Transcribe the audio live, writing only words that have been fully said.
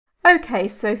Okay,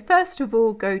 so first of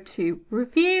all, go to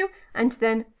Review and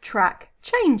then Track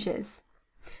Changes.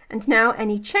 And now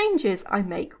any changes I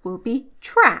make will be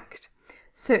tracked.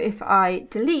 So if I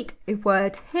delete a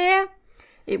word here,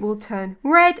 it will turn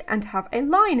red and have a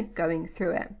line going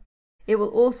through it. It will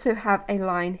also have a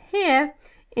line here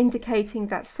indicating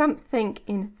that something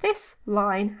in this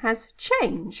line has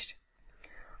changed.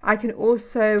 I can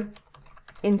also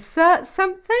insert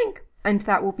something and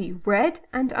that will be red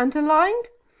and underlined.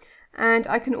 And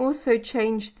I can also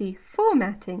change the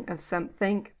formatting of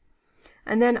something.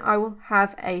 And then I will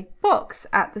have a box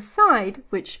at the side,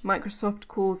 which Microsoft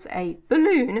calls a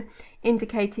balloon,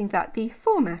 indicating that the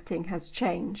formatting has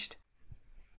changed.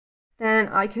 Then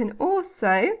I can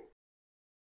also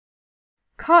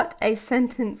cut a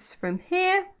sentence from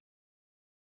here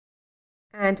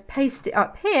and paste it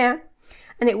up here,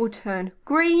 and it will turn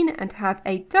green and have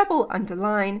a double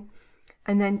underline.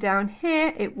 And then down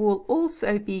here it will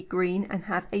also be green and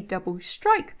have a double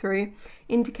strike through,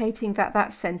 indicating that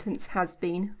that sentence has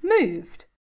been moved.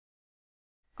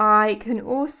 I can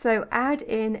also add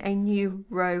in a new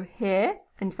row here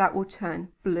and that will turn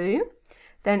blue.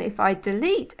 Then if I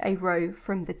delete a row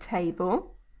from the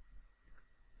table,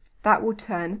 that will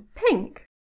turn pink.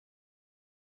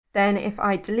 Then if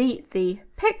I delete the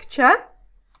picture,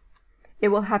 it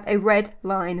will have a red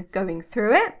line going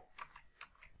through it.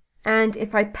 And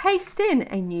if I paste in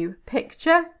a new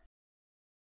picture,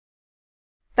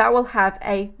 that will have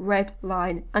a red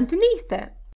line underneath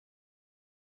it.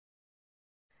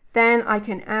 Then I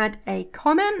can add a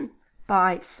comment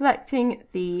by selecting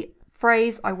the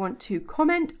phrase I want to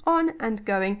comment on and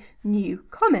going New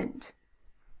Comment.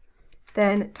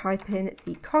 Then type in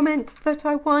the comment that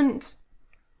I want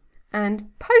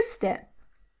and post it.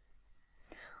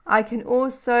 I can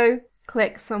also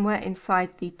click somewhere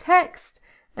inside the text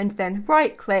and then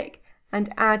right click and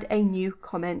add a new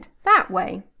comment that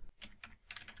way.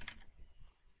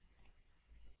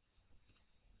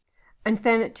 And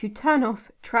then to turn off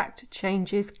tracked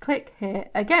changes, click here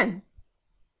again.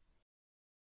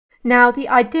 Now the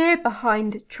idea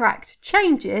behind tracked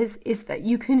changes is that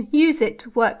you can use it to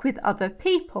work with other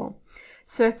people.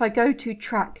 So if I go to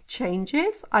track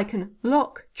changes, I can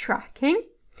lock tracking,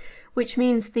 which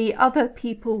means the other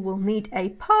people will need a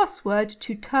password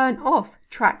to turn off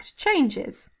tracked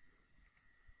changes.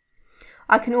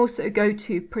 I can also go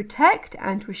to protect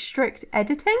and restrict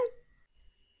editing.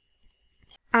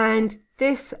 And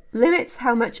this limits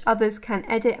how much others can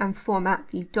edit and format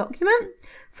the document.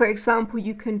 For example,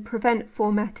 you can prevent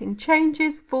formatting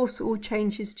changes, force all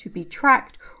changes to be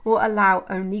tracked, or allow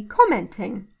only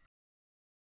commenting.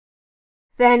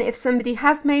 Then if somebody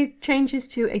has made changes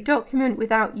to a document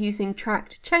without using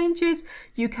tracked changes,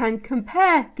 you can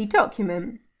compare the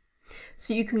document.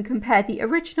 So you can compare the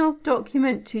original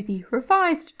document to the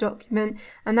revised document,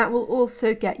 and that will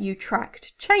also get you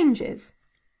tracked changes.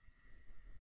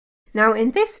 Now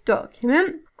in this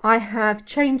document, I have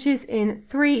changes in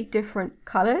 3 different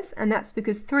colours, and that's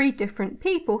because 3 different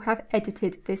people have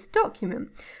edited this document.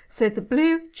 So the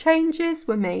blue changes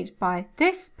were made by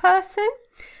this person,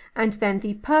 and then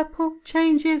the purple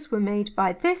changes were made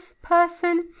by this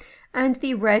person, and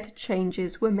the red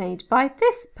changes were made by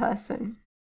this person.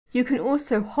 You can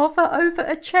also hover over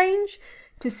a change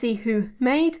to see who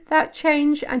made that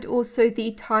change and also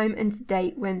the time and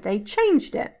date when they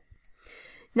changed it.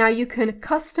 Now you can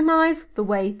customize the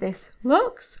way this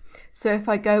looks. So if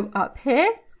I go up here,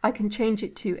 I can change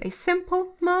it to a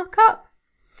simple markup,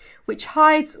 which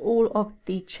hides all of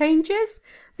the changes,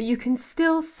 but you can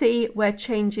still see where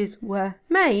changes were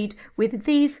made with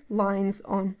these lines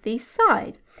on the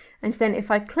side. And then if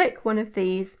I click one of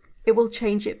these, it will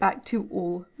change it back to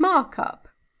all markup.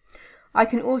 I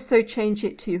can also change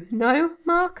it to no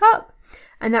markup,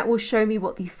 and that will show me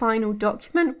what the final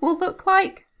document will look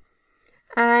like.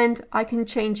 And I can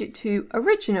change it to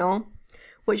original,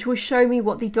 which will show me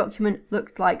what the document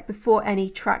looked like before any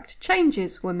tracked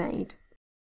changes were made.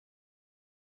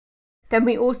 Then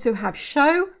we also have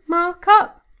show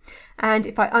markup, and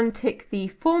if I untick the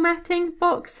formatting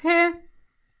box here,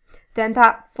 then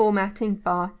that formatting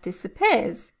bar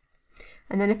disappears.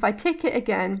 And then if I tick it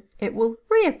again, it will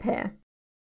reappear.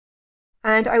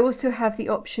 And I also have the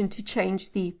option to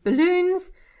change the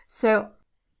balloons, so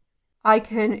I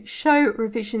can show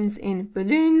revisions in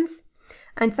balloons,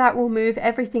 and that will move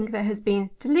everything that has been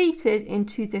deleted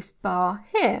into this bar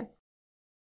here.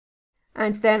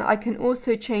 And then I can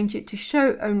also change it to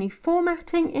show only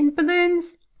formatting in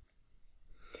balloons,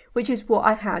 which is what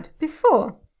I had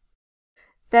before.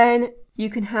 Then you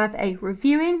can have a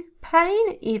reviewing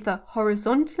pane either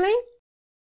horizontally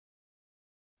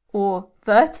or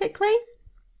vertically.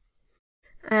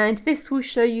 And this will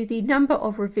show you the number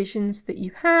of revisions that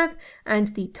you have and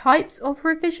the types of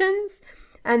revisions.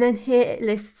 And then here it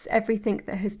lists everything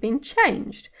that has been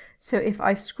changed. So if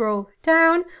I scroll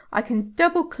down, I can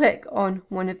double click on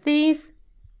one of these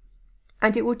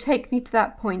and it will take me to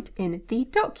that point in the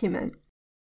document.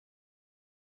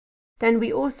 Then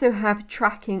we also have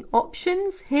tracking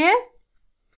options here.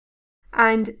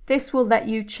 And this will let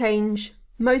you change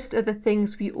most of the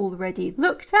things we already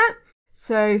looked at.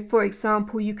 So for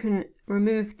example, you can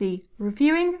remove the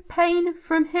reviewing pane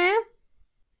from here.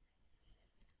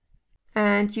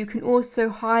 And you can also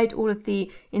hide all of the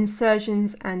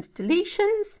insertions and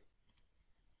deletions.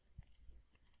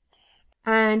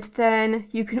 And then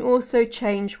you can also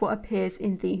change what appears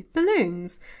in the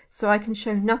balloons. So I can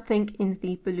show nothing in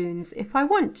the balloons if I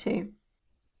want to.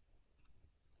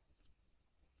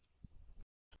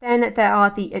 Then there are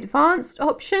the advanced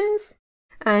options.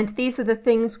 And these are the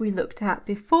things we looked at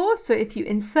before. So if you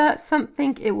insert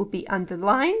something, it will be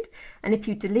underlined. And if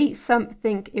you delete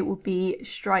something, it will be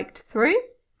striked through.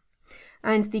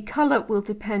 And the color will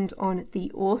depend on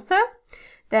the author.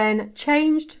 Then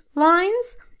changed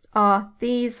lines are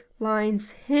these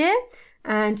lines here.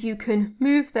 And you can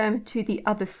move them to the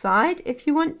other side if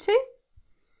you want to.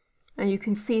 And you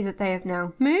can see that they have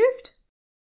now moved.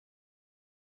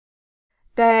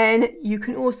 Then you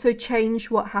can also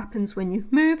change what happens when you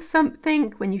move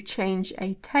something, when you change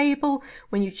a table,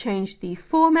 when you change the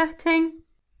formatting.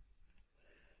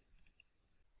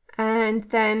 And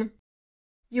then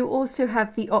you also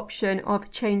have the option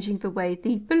of changing the way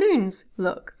the balloons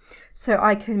look. So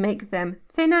I can make them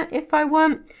thinner if I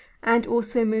want, and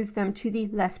also move them to the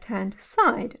left-hand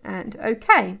side, and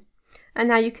OK. And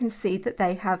now you can see that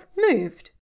they have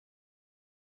moved.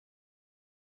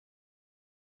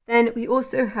 Then we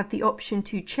also have the option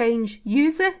to change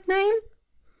username,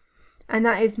 and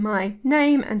that is my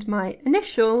name and my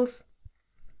initials.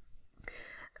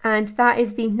 And that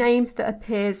is the name that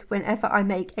appears whenever I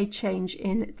make a change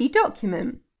in the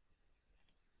document.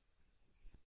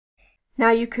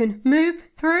 Now you can move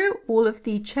through all of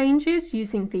the changes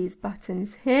using these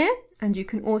buttons here, and you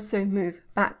can also move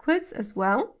backwards as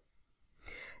well.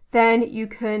 Then you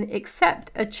can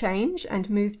accept a change and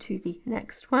move to the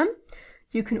next one.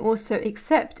 You can also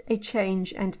accept a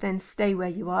change and then stay where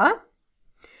you are.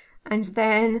 And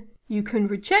then you can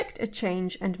reject a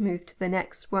change and move to the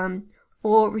next one,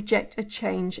 or reject a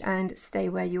change and stay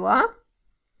where you are.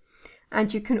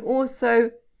 And you can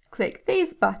also click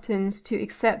these buttons to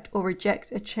accept or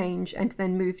reject a change and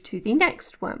then move to the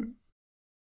next one.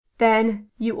 Then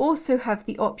you also have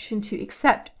the option to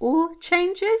accept all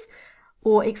changes,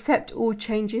 or accept all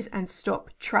changes and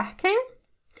stop tracking.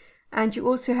 And you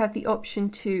also have the option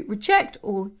to reject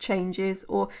all changes,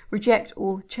 or reject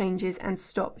all changes and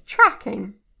stop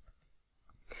tracking.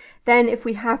 Then if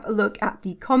we have a look at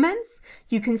the comments,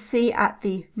 you can see at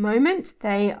the moment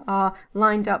they are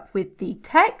lined up with the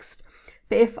text.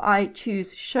 But if I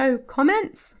choose show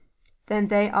comments, then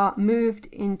they are moved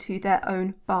into their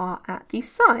own bar at the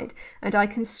side, and I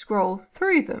can scroll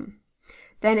through them.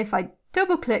 Then if I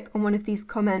double click on one of these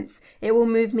comments, it will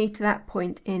move me to that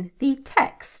point in the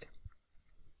text.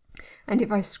 And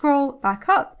if I scroll back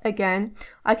up again,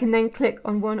 I can then click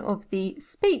on one of the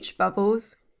speech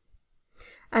bubbles,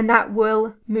 and that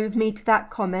will move me to that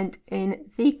comment in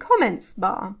the comments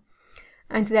bar.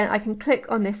 And then I can click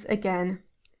on this again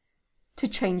to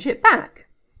change it back.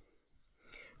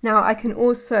 Now I can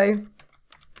also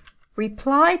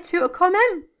reply to a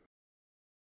comment.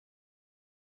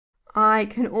 I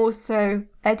can also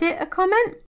edit a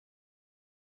comment.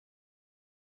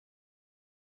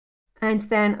 And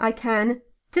then I can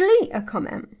delete a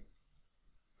comment.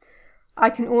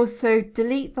 I can also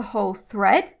delete the whole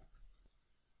thread.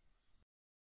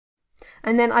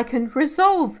 And then I can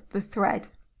resolve the thread.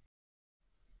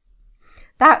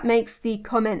 That makes the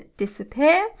comment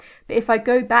disappear. But if I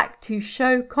go back to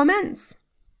show comments,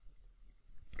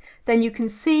 then you can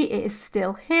see it is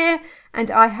still here,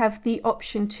 and I have the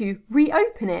option to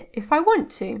reopen it if I want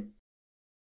to.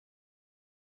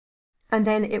 And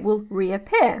then it will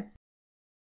reappear.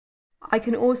 I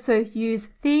can also use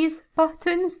these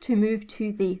buttons to move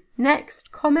to the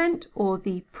next comment or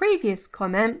the previous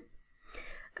comment,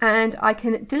 and I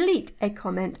can delete a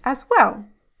comment as well.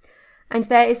 And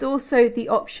there is also the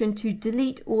option to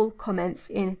delete all comments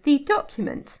in the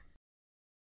document.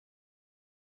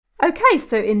 Okay,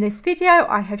 so in this video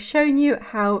I have shown you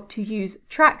how to use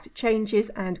tracked changes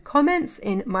and comments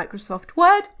in Microsoft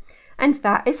Word, and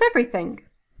that is everything.